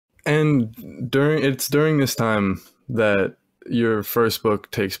And during this time that your first book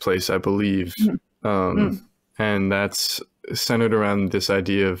takes place, I believe, and that's centered around this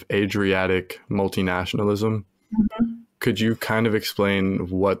idea of Adriatic multinationalism. Could you kind of explain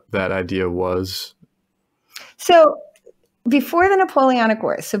what that idea was? So before the Napoleonic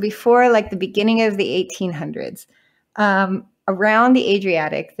Wars, so before like the beginning of the 1800s, around the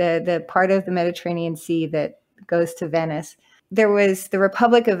Adriatic, the part of the Mediterranean Sea that goes to Venice, there was the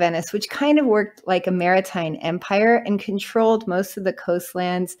Republic of Venice, which kind of worked like a maritime empire and controlled most of the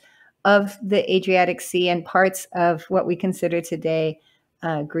coastlands of the Adriatic Sea and parts of what we consider today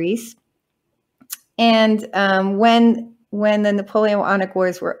Greece. And when the Napoleonic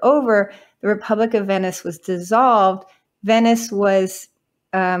Wars were over, the Republic of Venice was dissolved. Venice was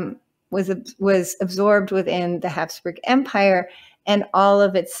absorbed within the Habsburg Empire, and all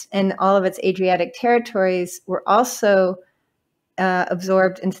of its Adriatic territories were also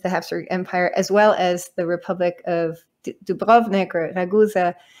absorbed into the Habsburg Empire, as well as the Republic of Dubrovnik or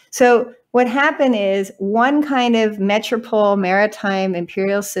Ragusa. So what happened is one kind of metropole maritime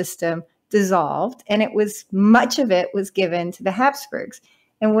imperial system dissolved, and much of it was given to the Habsburgs.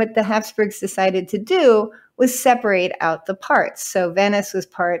 And what the Habsburgs decided to do was separate out the parts. So Venice was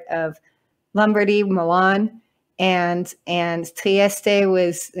part of Lombardy, Milan, and Trieste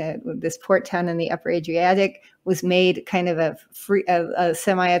was this port town in the Upper Adriatic, was made kind of a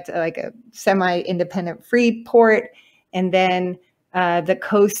semi-independent free port, and then the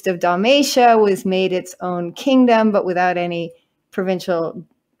coast of Dalmatia was made its own kingdom, but without any provincial,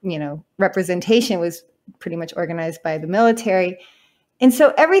 representation. It was pretty much organized by the military. And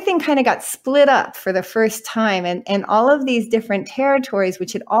so everything kind of got split up for the first time. And all of these different territories,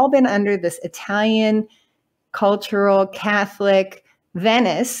 which had all been under this Italian, cultural, Catholic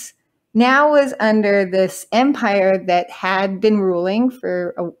Venice, now was under this empire that had been ruling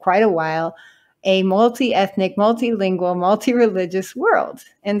for quite a while, a multi-ethnic, multilingual, multi-religious world.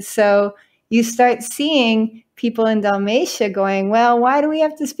 And so you start seeing people in Dalmatia going, well, why do we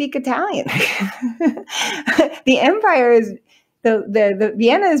have to speak Italian? The empire is... The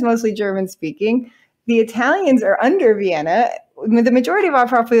Vienna is mostly German speaking. The Italians are under Vienna. The majority of our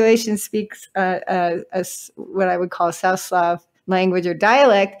population speaks what I would call South Slav language or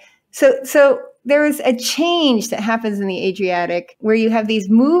dialect. So there is a change that happens in the Adriatic where you have these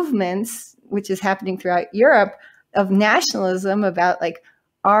movements, which is happening throughout Europe, of nationalism about like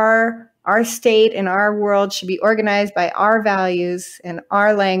our state and our world should be organized by our values and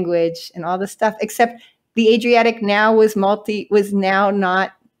our language and all this stuff, except the Adriatic now was now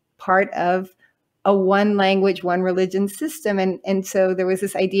not part of a one language, one religion system. And so there was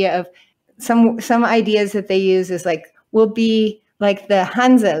this idea of some ideas that they use is like, we'll be like the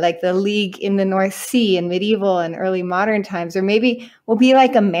Hansa, like the League in the North Sea in medieval and early modern times, or maybe we'll be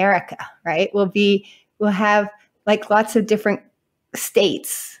like America, right? We'll have like lots of different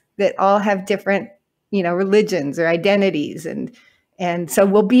states that all have different, religions or identities. And so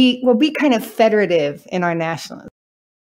we'll be kind of federative in our nationalism.